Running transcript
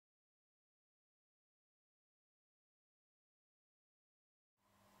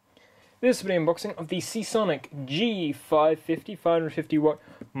This will be an unboxing of the Seasonic G550 550 watt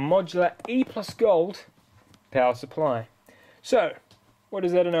modular E+ gold power supply. So, what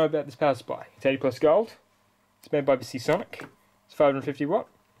is there to know about this power supply? It's 80+ gold. It's made by the Seasonic. It's 550 watt.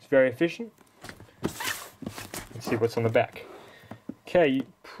 It's very efficient. Let's see what's on the back. Okay, you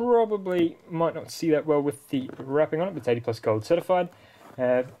probably might not see that well with the wrapping on it, but it's 80+ gold certified.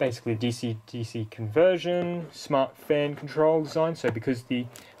 Basically DC conversion, smart fan control design. So because the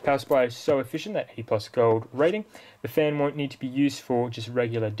power supply is so efficient, that 80+ gold rating, the fan won't need to be used for just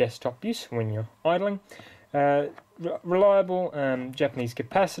regular desktop use when you're idling. Reliable Japanese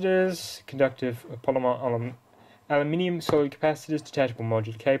capacitors, conductive polymer aluminium solid capacitors, detachable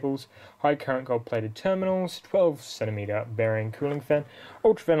modular cables, high current gold plated terminals, 12cm bearing cooling fan,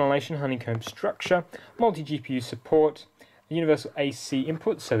 ultra ventilation honeycomb structure, multi GPU support, universal AC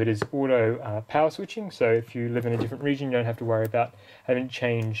input, so it is auto power switching, so if you live in a different region you don't have to worry about having to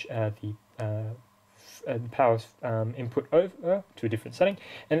change the power input over to a different setting,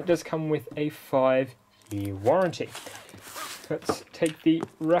 and it does come with a 5-year warranty. Let's take the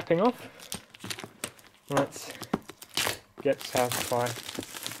wrapping off. Let's get the power supply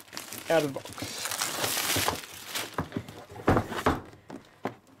out of the box.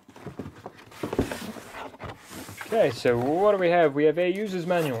 Okay, so what do we have? We have a user's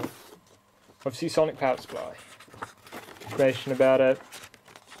manual of Seasonic power supply. Information about it.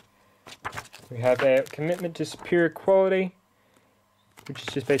 We have a commitment to superior quality, which is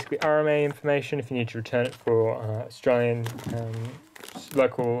just basically RMA information if you need to return it for Australian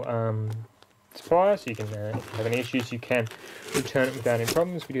local supplier, so you can, if you have any issues, you can return it without any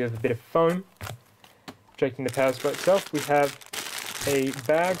problems. We do have a bit of foam protecting the power supply itself. We have a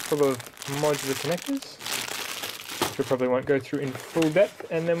bag full of modular connectors, which we probably won't go through in full depth,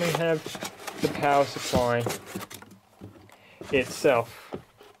 and then we have the power supply itself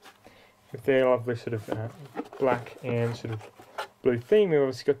with their lovely sort of black and sort of blue theme. We've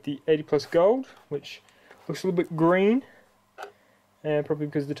also got the 80+ gold, which looks a little bit green, probably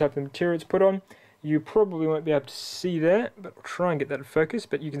because of the type of material it's put on. You probably won't be able to see that, but I'll try and get that in focus.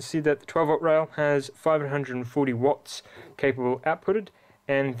 But you can see that the 12-volt rail has 540 watts capable outputted,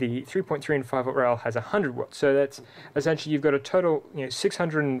 and the 3.3 and 5-volt rail has 100 watts. So that's essentially, you've got a total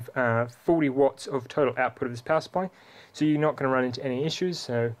 640 watts of total output of this power supply. So you're not going to run into any issues.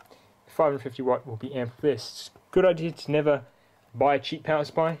 So 550 watt will be ample for this. It's a good idea to never buy a cheap power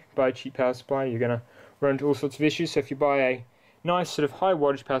supply. Buy a cheap power supply, you're going to run into all sorts of issues. So if you buy a nice sort of high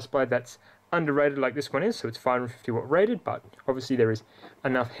wattage power supply that's underrated like this one is, so it's 550 watt rated, but obviously there is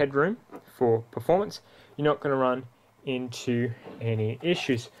enough headroom for performance, you're not going to run into any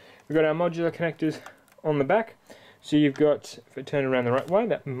issues. We've got our modular connectors on the back, so you've got, if I turn around the right way,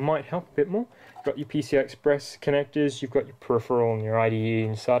 that might help a bit more. You've got your PCI Express connectors, you've got your peripheral and your IDE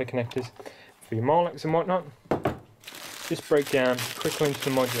and SATA connectors for your Molex and whatnot. Just break down quickly into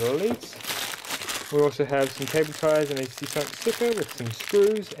the modular leads. We also have some cable ties and a Seasonic sticker with some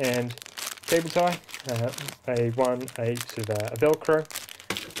screws and cable tie, a Velcro,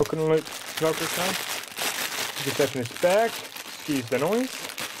 hook and loop Velcro tie. Just open this bag, excuse the noise.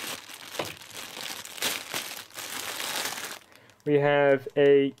 We have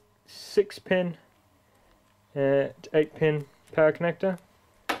a 6-pin to 8-pin power connector.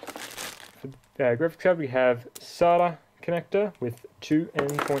 For the graphics card we have SATA connector with 2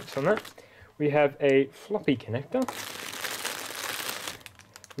 endpoints on that. We have a floppy connector.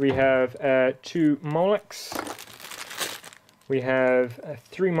 We have 2 Molex. We have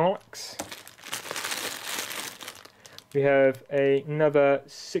 3 Molex. We have another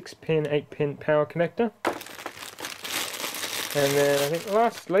 6-pin, 8-pin power connector. And then I think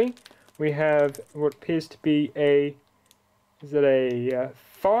lastly we have what appears to be a, is it a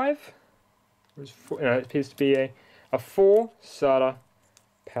 5? Or is it 4? No, it appears to be a 4 SATA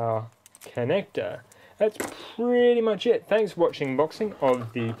power connector. That's pretty much it. Thanks for watching unboxing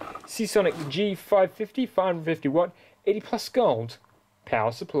of the Seasonic G550 550 watt 80+ gold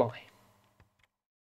power supply.